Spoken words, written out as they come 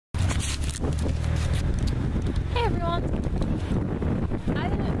Hey everyone! I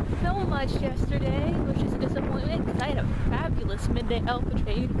didn't film much yesterday, which is a disappointment because I had a fabulous midday outfit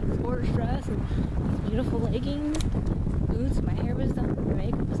change with sports dress and these beautiful leggings, boots, my hair was done, my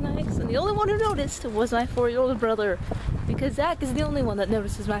makeup was nice, and the only one who noticed was my 4-year-old brother, because Zach is the only one that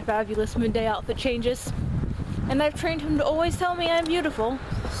notices my fabulous midday outfit changes. And I've trained him to always tell me I'm beautiful,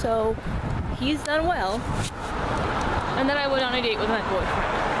 so he's done well. And then I went on a date with my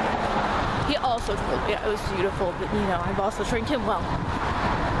boyfriend. He also told me I was beautiful, but you know, I've also trained him well.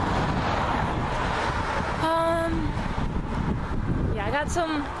 Yeah, I got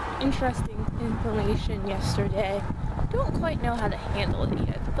some interesting information yesterday. Don't quite know how to handle it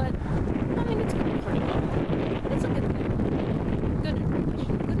yet, but I mean, it's going pretty well. It's a good thing. Good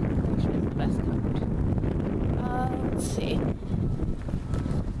information. Good information is the best kind. Let's see.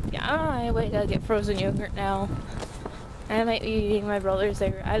 Yeah, I'm on my way to get frozen yogurt now. I might be eating my brother's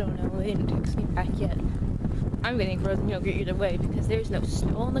there. I don't know. They didn't text me back yet. I'm getting frozen yogurt either way because there's no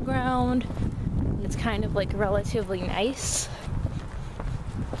snow on the ground. And it's kind of like relatively nice.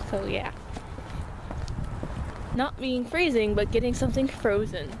 So yeah. Not being freezing, but getting something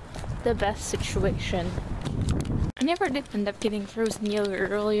frozen. The best situation. I never did end up getting frozen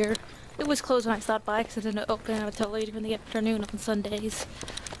yogurt earlier. It was closed when I stopped by because it didn't open until later in the afternoon on Sundays.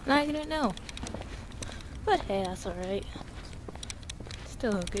 And I didn't know. But hey, that's alright.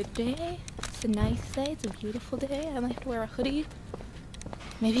 Still a good day. It's a nice day. It's a beautiful day. I might have to wear a hoodie.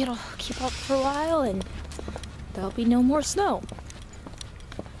 Maybe it'll keep up for a while and there'll be no more snow.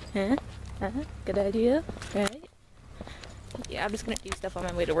 Huh? Good idea, right? Yeah, I'm just gonna do stuff on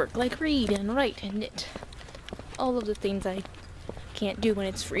my way to work, like read and write and knit. All of the things I can't do when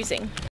it's freezing.